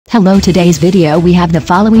Hello, today's video we have the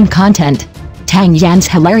following content. Tang Yan's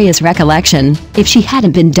hilarious recollection: if she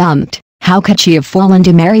hadn't been dumped, how could she have fallen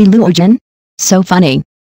to marry Luo Jin? So funny.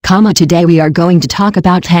 Today we are going to talk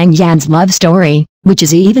about Tang Yan's love story, which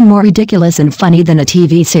is even more ridiculous and funny than a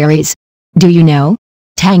TV series. Do you know?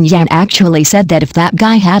 Tang Yan actually said that if that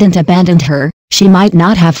guy hadn't abandoned her, she might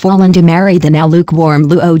not have fallen to marry the now lukewarm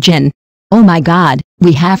Luo Jin. Oh my god,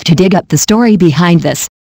 we have to dig up the story behind this.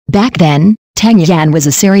 Back then, Tang Yan was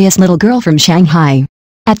a serious little girl from Shanghai.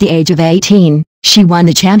 At the age of 18, she won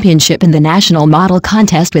the championship in the national model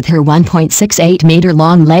contest with her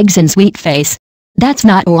 1.68-meter-long legs and sweet face. That's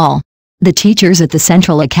not all. The teachers at the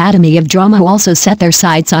Central Academy of Drama also set their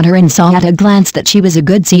sights on her and saw at a glance that she was a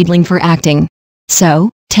good seedling for acting.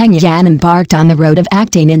 So, Tang Yan embarked on the road of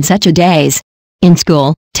acting in such a days. In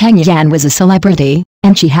school, Tang Yan was a celebrity,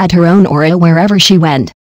 and she had her own aura wherever she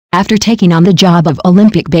went. After taking on the job of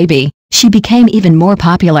Olympic baby, she became even more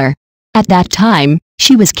popular. At that time,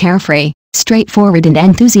 she was carefree, straightforward and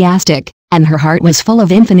enthusiastic, and her heart was full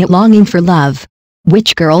of infinite longing for love.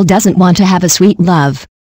 Which girl doesn't want to have a sweet love?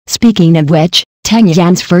 Speaking of which, Tang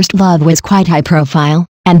Yan's first love was quite high profile,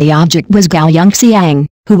 and the object was Gao Yongxiang,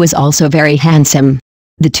 who was also very handsome.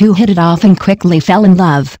 The two hit it off and quickly fell in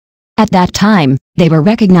love. At that time, they were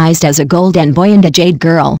recognized as a golden boy and a jade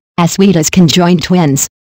girl, as sweet as conjoined twins.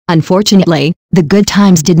 Unfortunately, the good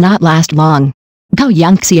times did not last long. Gao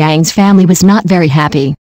Yongxiang's family was not very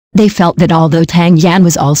happy. They felt that although Tang Yan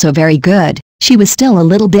was also very good, she was still a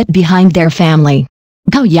little bit behind their family.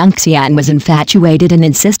 Gao Yongxiang was infatuated and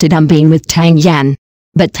insisted on being with Tang Yan.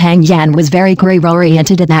 But Tang Yan was very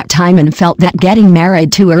career-oriented at that time and felt that getting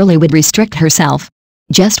married too early would restrict herself.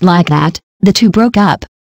 Just like that, the two broke up.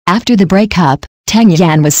 After the breakup, Tang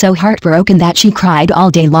Yan was so heartbroken that she cried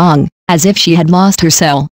all day long, as if she had lost her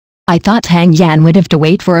soul. I thought Tang Yan would have to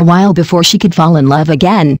wait for a while before she could fall in love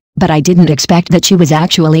again, but I didn't expect that she was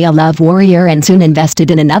actually a love warrior and soon invested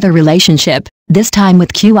in another relationship, this time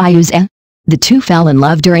with Qiuze. The two fell in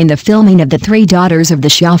love during the filming of The Three Daughters of the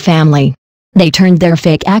Xia family. They turned their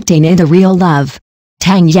fake acting into real love.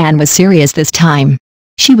 Tang Yan was serious this time.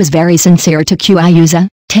 She was very sincere to Qiuze,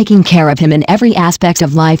 taking care of him in every aspect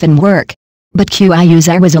of life and work. But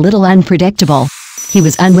Qiuze was a little unpredictable. He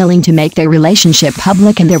was unwilling to make their relationship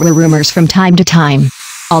public and there were rumors from time to time.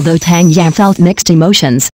 Although Tang Yan felt mixed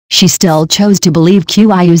emotions, she still chose to believe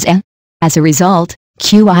Qiuze. As a result,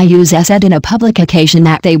 Qiuze said in a public occasion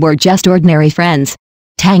that they were just ordinary friends.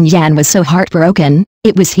 Tang Yan was so heartbroken,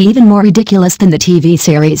 it was even more ridiculous than the TV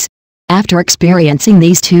series. After experiencing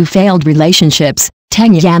these two failed relationships,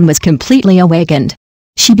 Tang Yan was completely awakened.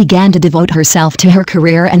 She began to devote herself to her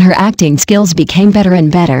career and her acting skills became better and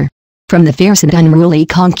better. From the fierce and unruly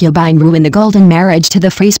concubine Ru in The Golden Marriage to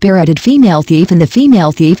the free-spirited female thief in The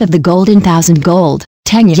Female Thief of the Golden Thousand Gold,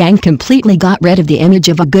 Tang Yan completely got rid of the image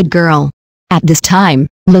of a good girl. At this time,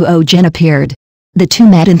 Luo Jin appeared. The two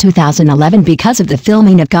met in 2011 because of the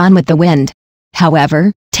filming of Gone with the Wind.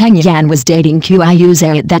 However, Tang Yan was dating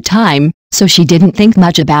Qiuze at that time, so she didn't think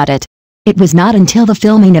much about it. It was not until the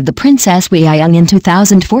filming of The Princess Weiyang in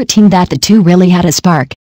 2014 that the two really had a spark.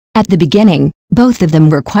 At the beginning, both of them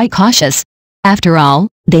were quite cautious. After all,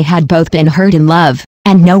 they had both been hurt in love,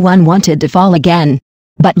 and no one wanted to fall again.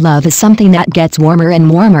 But love is something that gets warmer and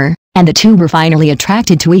warmer, and the two were finally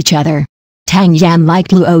attracted to each other. Tang Yan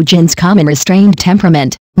liked Luo Jin's calm and restrained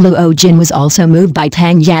temperament. Luo Jin was also moved by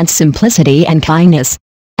Tang Yan's simplicity and kindness.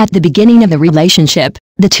 At the beginning of the relationship,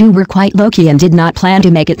 the two were quite low-key and did not plan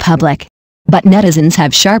to make it public. But netizens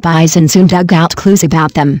have sharp eyes and soon dug out clues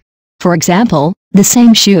about them. For example, the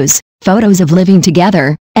same shoes, photos of living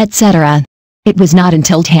together, etc. It was not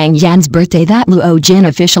until Tang Yan's birthday that Luo Jin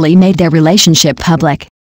officially made their relationship public.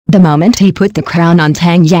 The moment he put the crown on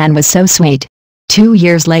Tang Yan was so sweet. 2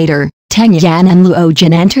 years later, Tang Yan and Luo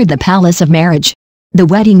Jin entered the palace of marriage. The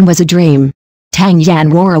wedding was a dream. Tang Yan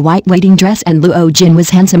wore a white wedding dress and Luo Jin was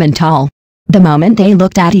handsome and tall. The moment they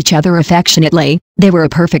looked at each other affectionately, they were a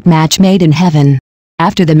perfect match made in heaven.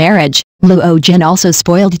 After the marriage, Luo Jin also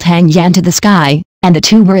spoiled Tang Yan to the sky, and the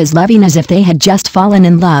two were as loving as if they had just fallen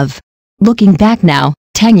in love. Looking back now,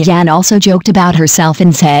 Tang Yan also joked about herself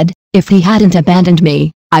and said, "If he hadn't abandoned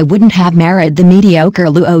me, I wouldn't have married the mediocre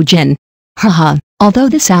Luo Jin." Haha, although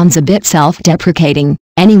this sounds a bit self-deprecating,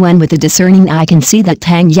 anyone with a discerning eye can see that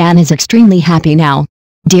Tang Yan is extremely happy now.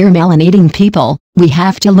 Dear melon-eating people, we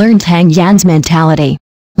have to learn Tang Yan's mentality.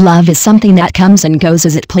 Love is something that comes and goes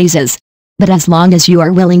as it pleases. But as long as you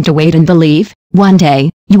are willing to wait and believe, one day,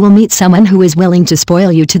 you will meet someone who is willing to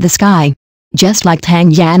spoil you to the sky. Just like Tang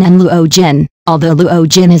Yan and Luo Jin, although Luo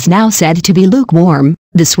Jin is now said to be lukewarm,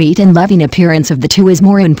 the sweet and loving appearance of the two is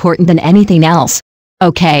more important than anything else.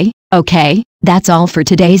 Okay, that's all for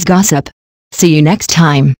today's gossip. See you next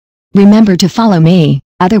time. Remember to follow me,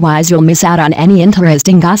 otherwise you'll miss out on any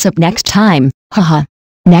interesting gossip next time, haha.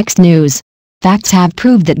 Next news. Facts have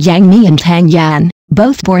proved that Yang Mi and Tang Yan,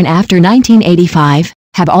 both born after 1985,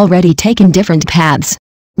 have already taken different paths.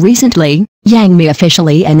 Recently, Yang Mi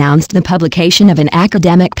officially announced the publication of an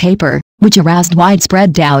academic paper, which aroused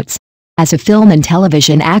widespread doubts. As a film and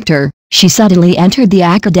television actor, she suddenly entered the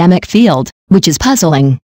academic field, which is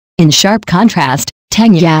puzzling. In sharp contrast,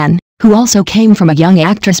 Tang Yan, who also came from a young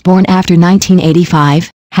actress born after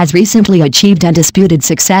 1985, has recently achieved undisputed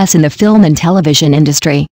success in the film and television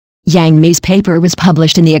industry. Yang Mi's paper was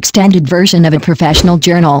published in the extended version of a professional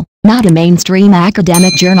journal, not a mainstream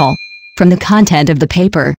academic journal. From the content of the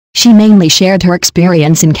paper, she mainly shared her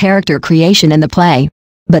experience in character creation in the play.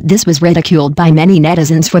 But this was ridiculed by many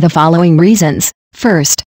netizens for the following reasons.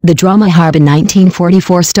 First, the drama Harbin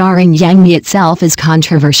 1944 starring Yang Mi itself is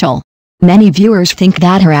controversial. Many viewers think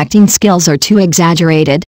that her acting skills are too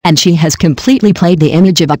exaggerated, and she has completely played the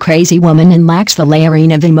image of a crazy woman and lacks the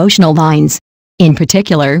layering of emotional lines. In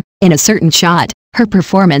particular, in a certain shot, her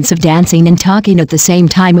performance of dancing and talking at the same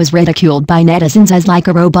time was ridiculed by netizens as like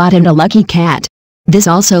a robot and a lucky cat. This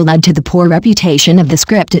also led to the poor reputation of the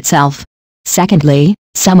script itself. Secondly,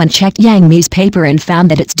 someone checked Yang Mi's paper and found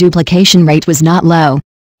that its duplication rate was not low.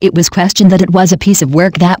 It was questioned that it was a piece of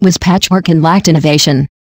work that was patchwork and lacked innovation.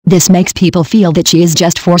 This makes people feel that she is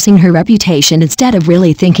just forcing her reputation instead of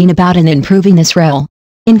really thinking about and improving this role.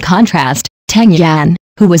 In contrast, Tang Yan,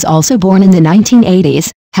 who was also born in the 1980s,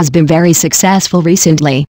 has been very successful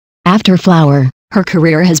recently. After Flower, her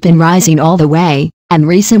career has been rising all the way, and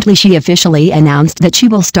recently she officially announced that she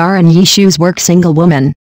will star in Yi Shu's work Single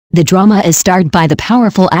Woman. The drama is starred by the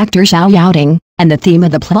powerful actor Xiao Yaoting, and the theme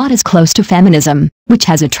of the plot is close to feminism, which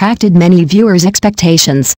has attracted many viewers'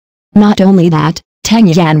 expectations. Not only that, Tang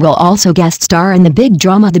Yan will also guest star in the big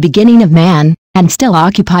drama The Beginning of Man, and still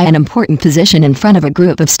occupy an important position in front of a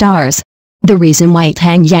group of stars. The reason why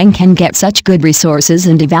Tang Yan can get such good resources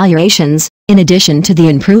and evaluations, in addition to the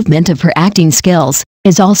improvement of her acting skills,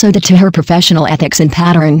 is also due to her professional ethics and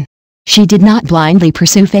pattern. She did not blindly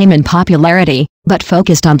pursue fame and popularity, but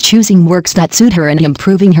focused on choosing works that suit her and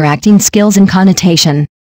improving her acting skills and connotation.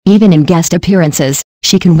 Even in guest appearances,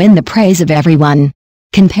 she can win the praise of everyone.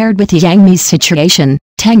 Compared with Yang Mi's situation,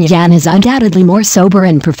 Tang Yan is undoubtedly more sober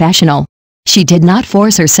and professional. She did not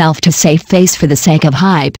force herself to save face for the sake of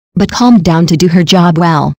hype, but calmed down to do her job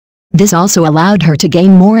well. This also allowed her to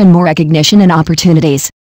gain more and more recognition and opportunities.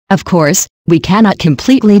 Of course, we cannot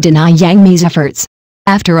completely deny Yang Mi's efforts.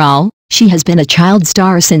 After all, she has been a child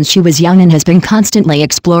star since she was young and has been constantly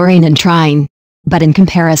exploring and trying. But in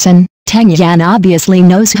comparison, Tang Yan obviously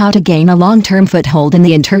knows how to gain a long-term foothold in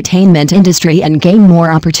the entertainment industry and gain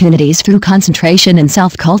more opportunities through concentration and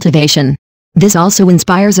self-cultivation. This also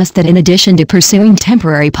inspires us that in addition to pursuing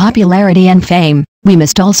temporary popularity and fame, we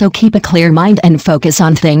must also keep a clear mind and focus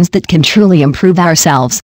on things that can truly improve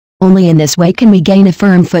ourselves. Only in this way can we gain a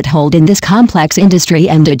firm foothold in this complex industry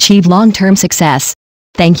and achieve long-term success.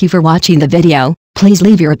 Thank you for watching the video. Please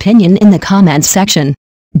leave your opinion in the comments section.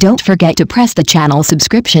 Don't forget to press the channel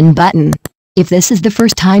subscription button if this is the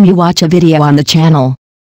first time you watch a video on the channel.